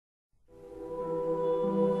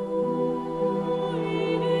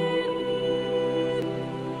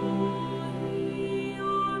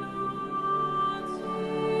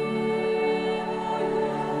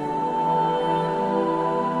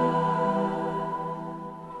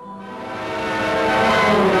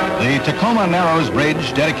Tacoma Narrows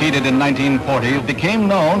Bridge, dedicated in 1940, became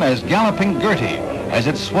known as Galloping Gertie as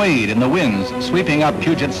it swayed in the winds sweeping up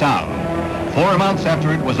Puget Sound. 4 months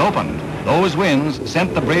after it was opened, those winds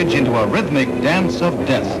sent the bridge into a rhythmic dance of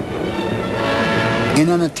death. In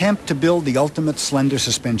an attempt to build the ultimate slender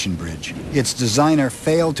suspension bridge, its designer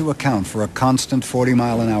failed to account for a constant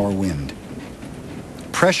 40-mile-an-hour wind.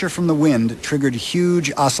 Pressure from the wind triggered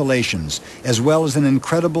huge oscillations, as well as an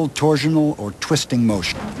incredible torsional or twisting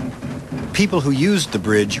motion. People who used the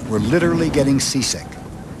bridge were literally getting seasick.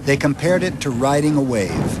 They compared it to riding a wave.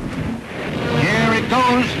 Here it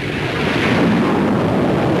goes.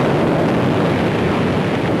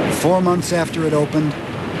 4 months after it opened,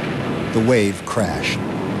 the wave crashed.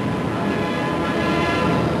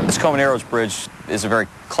 This Tacoma Narrows Bridge is a very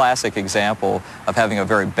classic example of having a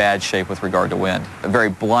very bad shape with regard to wind. Very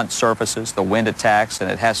blunt surfaces, the wind attacks, and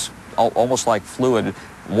it has almost like fluid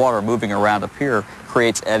water moving around a pier,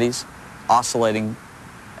 creates eddies, oscillating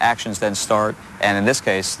actions then start, and in this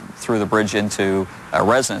case, threw the bridge into a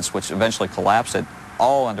resonance, which eventually collapsed it,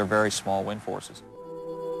 all under very small wind forces.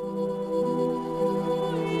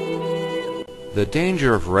 The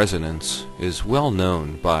danger of resonance is well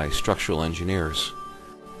known by structural engineers.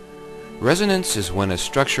 Resonance is when a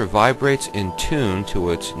structure vibrates in tune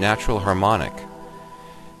to its natural harmonic.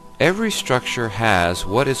 Every structure has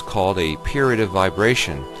what is called a period of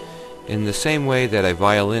vibration, in the same way that a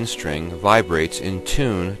violin string vibrates in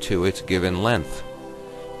tune to its given length.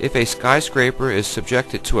 If a skyscraper is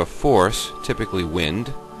subjected to a force, typically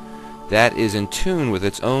wind, that is in tune with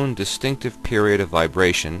its own distinctive period of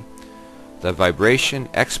vibration, the vibration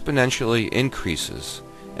exponentially increases,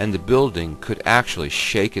 and the building could actually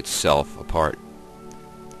shake itself apart.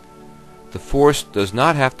 The force does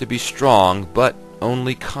not have to be strong, but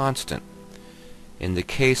only constant. In the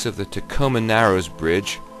case of the Tacoma Narrows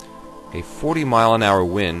Bridge, a 40-mile-an-hour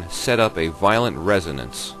wind set up a violent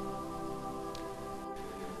resonance.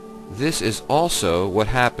 This is also what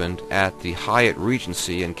happened at the Hyatt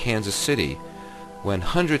Regency in Kansas City, when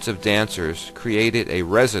hundreds of dancers created a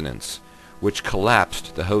resonance which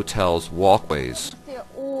collapsed the hotel's walkways.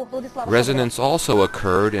 Resonance also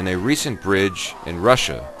occurred in a recent bridge in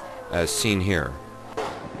Russia, as seen here.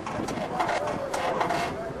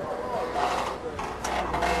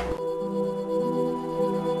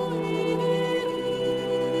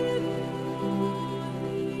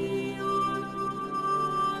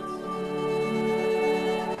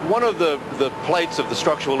 One of the plights of the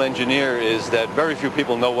structural engineer is that very few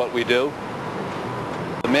people know what we do.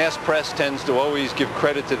 The mass press tends to always give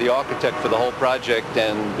credit to the architect for the whole project,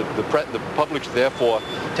 and the public therefore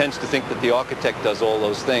tends to think that the architect does all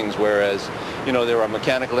those things, whereas, you know, there are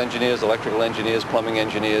mechanical engineers, electrical engineers, plumbing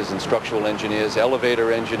engineers, and structural engineers,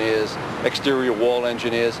 elevator engineers, exterior wall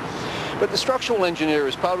engineers. But the structural engineer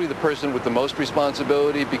is probably the person with the most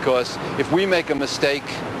responsibility, because if we make a mistake,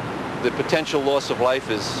 the potential loss of life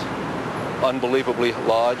is unbelievably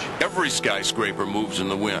large. Every skyscraper moves in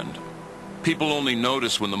the wind. People only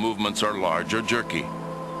notice when the movements are large or jerky.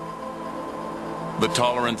 The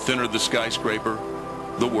taller and thinner the skyscraper,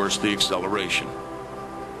 the worse the acceleration.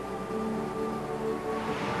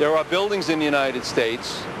 There are buildings in the United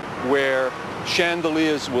States where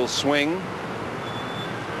chandeliers will swing,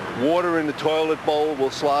 water in the toilet bowl will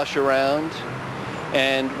slosh around,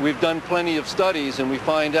 and we've done plenty of studies, and we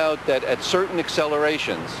find out that at certain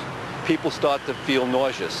accelerations, people start to feel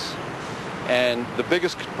nauseous. And the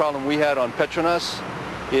biggest problem we had on Petronas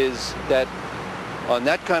is that on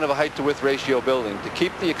that kind of a height-to-width ratio building, to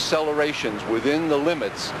keep the accelerations within the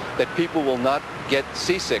limits that people will not get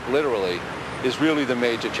seasick, literally, is really the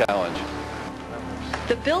major challenge.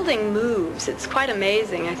 The building moves. It's quite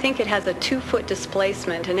amazing. I think it has a 2-foot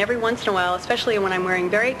displacement, and every once in a while, especially when I'm wearing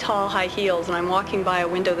very tall high heels and I'm walking by a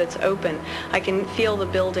window that's open, I can feel the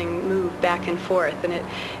building move back and forth, and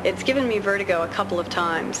it's given me vertigo a couple of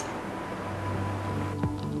times.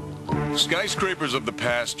 Skyscrapers of the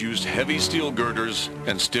past used heavy steel girders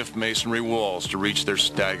and stiff masonry walls to reach their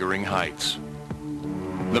staggering heights.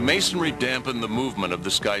 The masonry dampened the movement of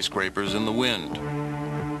the skyscrapers in the wind.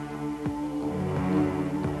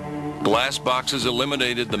 Glass boxes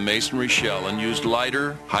eliminated the masonry shell and used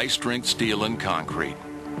lighter, high-strength steel and concrete.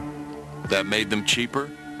 That made them cheaper,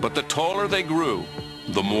 but the taller they grew,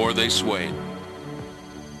 the more they swayed.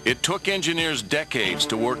 It took engineers decades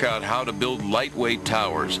to work out how to build lightweight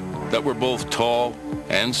towers that were both tall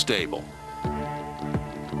and stable.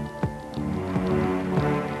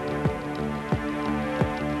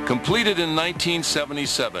 Completed in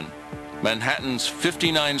 1977, Manhattan's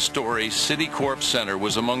 59-story Citicorp Center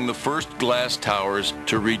was among the first glass towers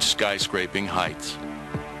to reach skyscraping heights.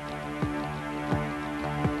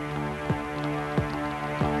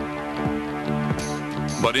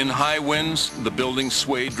 But in high winds, the building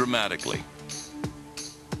swayed dramatically.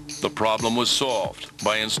 The problem was solved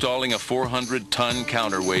by installing a 400-ton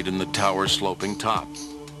counterweight in the tower's sloping top.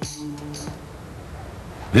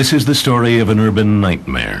 This is the story of an urban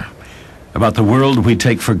nightmare, about the world we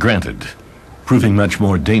take for granted, proving much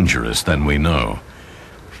more dangerous than we know.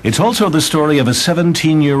 It's also the story of a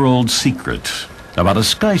 17-year-old secret about a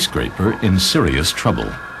skyscraper in serious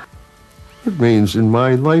trouble. It means in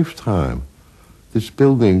my lifetime, this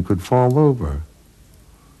building could fall over.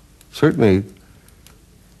 Certainly,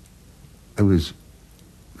 I was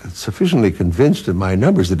sufficiently convinced in my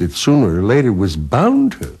numbers that it sooner or later was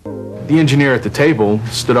bound to. The engineer at the table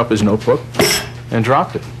stood up his notebook and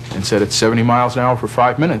dropped it and said, "It's 70 miles an hour for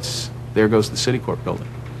 5 minutes. There goes the Citicorp building."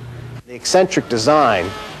 The eccentric design,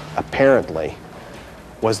 apparently,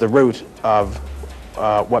 was the root of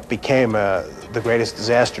what became the greatest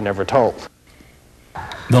disaster never told.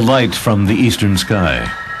 The light from the eastern sky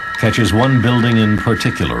catches one building in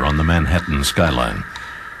particular on the Manhattan skyline,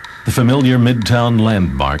 the familiar Midtown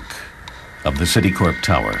landmark of the Citicorp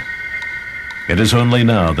Tower. It is only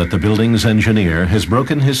now that the building's engineer has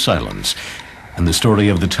broken his silence and the story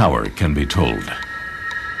of the tower can be told.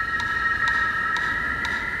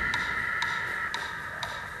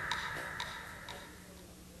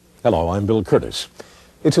 Hello, I'm Bill Curtis.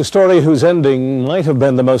 It's a story whose ending might have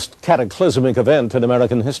been the most cataclysmic event in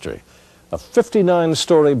American history. A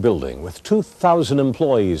 59-story building with 2,000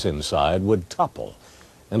 employees inside would topple,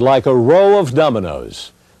 and like a row of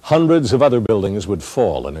dominoes, hundreds of other buildings would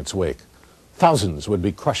fall in its wake. Thousands would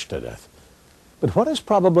be crushed to death. But what is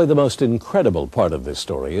probably the most incredible part of this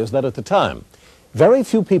story is that at the time, very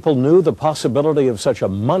few people knew the possibility of such a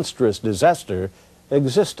monstrous disaster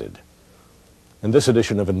existed. In this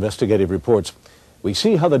edition of Investigative Reports, we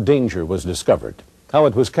see how the danger was discovered, how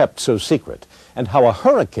it was kept so secret, and how a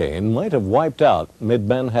hurricane might have wiped out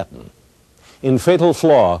mid-Manhattan. In Fatal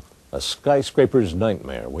Flaw, a skyscraper's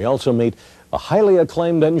nightmare, we also meet a highly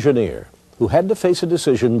acclaimed engineer who had to face a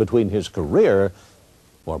decision between his career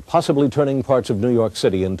or possibly turning parts of New York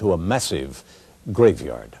City into a massive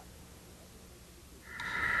graveyard.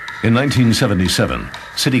 In 1977,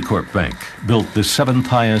 Citicorp Bank built the 7th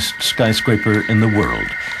highest skyscraper in the world,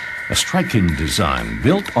 a striking design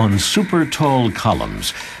built on super tall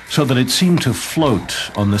columns so that it seemed to float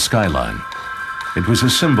on the skyline. It was a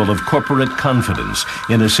symbol of corporate confidence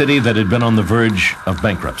in a city that had been on the verge of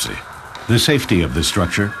bankruptcy. The safety of the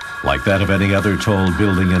structure, like that of any other tall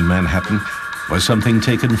building in Manhattan, was something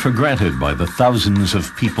taken for granted by the thousands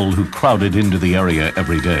of people who crowded into the area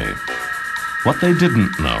every day. What they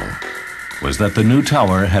didn't know was that the new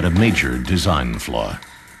tower had a major design flaw.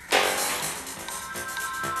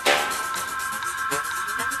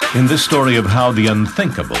 In this story of how the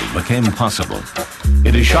unthinkable became possible,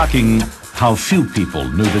 it is shocking how few people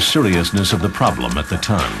knew the seriousness of the problem at the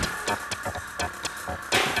time.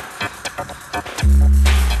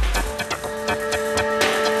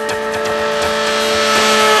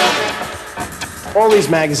 All these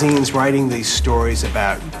magazines writing these stories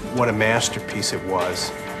about what a masterpiece it was,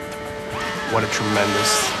 what a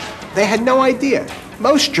tremendous... They had no idea.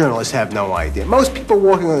 Most journalists have no idea. Most people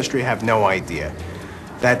walking on the street have no idea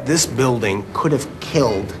that this building could have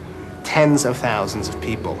killed tens of thousands of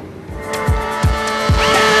people.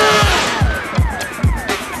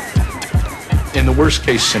 In the worst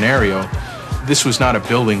case scenario, this was not a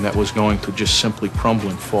building that was going to just simply crumble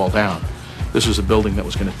and fall down. This was a building that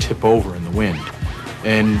was going to tip over in the wind.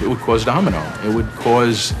 And it would cause domino. It would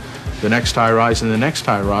cause the next high-rise and the next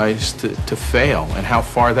high-rise to fail. And how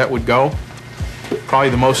far that would go? Probably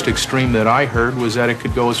the most extreme that I heard was that it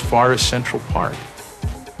could go as far as Central Park.